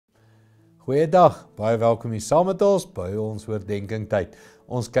Goeiedag, baie welkom hier saam met ons by ons oordenking tyd.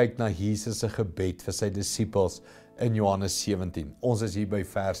 Ons kyk na Jesus se gebed vir sy disippels in Johannes 17. Ons is hier by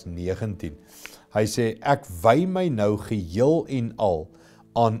vers 19. Hy sê, ek wy my nou geheel en al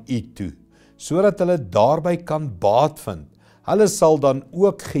aan U toe, sodat hulle daarby kan baat vind. Hulle sal dan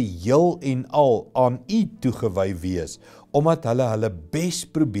ook geheel en al aan U toegewy wees, omdat hulle bes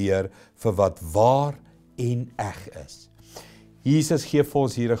probeer vir wat waar en eg is. Jesus gee vir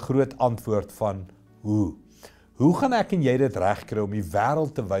ons hier 'n groot antwoord van hoe. Hoe gaan ek en jy dit regkry om die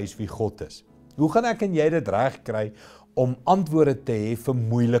wêreld te wys wie God is? Hoe gaan ek en jy dit regkry om antwoorde te hê vir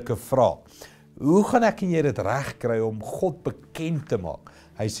moeilike vrae? Hoe gaan ek en jy dit regkry om God bekend te maak?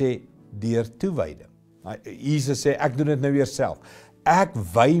 Hy sê deur toewyding. Jesus sê ek doen dit nou weer self. Ek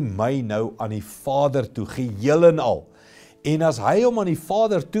wy my nou aan die Vader toe geheel en al. En as hy hom aan die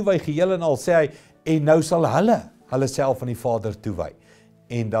Vader toewy geheel en al, sê hy en nou sal hulle self aan die Vader toewy.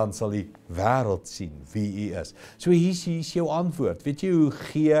 En dan sal die wêreld sien wie U is. So hier is jou antwoord. Weet jy hoe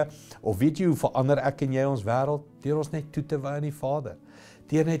gee, of weet jy hoe verander ek en jy ons wêreld? Deur ons net toe te wy aan die Vader.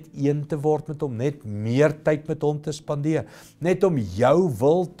 Deur net een te word met hom, net meer tyd met hom te spandeer. Net om jou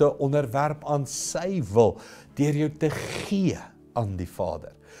wil te onderwerp aan sy wil. Deur jou te gee aan die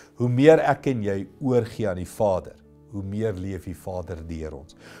Vader. Hoe meer ek en jy oorgee aan die Vader, hoe meer leef die Vader deur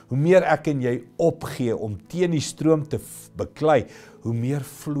ons. Hoe meer ek en jy opgee om teen die stroom te beklei, hoe meer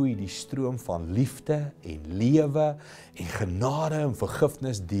vloei die stroom van liefde en lewe en genade en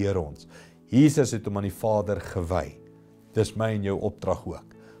vergifnis deur ons. Jesus het hom aan die Vader gewy. Dis my en jou opdrag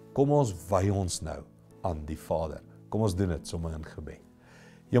ook. Kom ons wy ons nou aan die Vader. Kom ons doen dit sommer in gebed.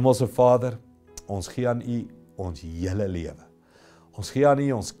 Hemelse Vader, ons gee aan U ons hele lewe. Ons gee aan U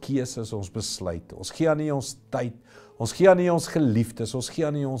ons keuses, ons besluite. Ons gee aan U ons tyd. Ons gee aan U ons geliefdes. Ons gee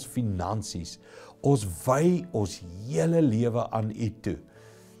aan U ons finansies. Ons wy ons hele lewe aan U toe.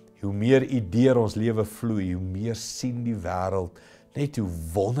 Hoe meer U deur ons lewe vloei, hoe meer sien die wêreld net hoe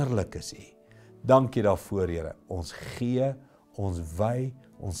wonderlik is U. Dankie daarvoor, Here. Ons gee, ons wy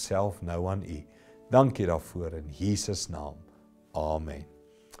onsself nou aan U. Dankie daarvoor in Jesus naam. Amen.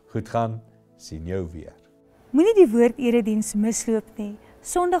 Goed gaan, sien jou weer. Moenie die woord erediens misloop nie,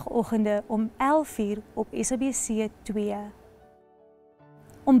 Sondagoggende om 11:00 op SABC 2.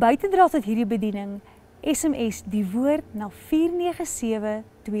 Om by te dra tot hierdie bediening, SMS die woord na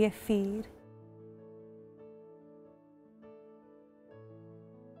 49724.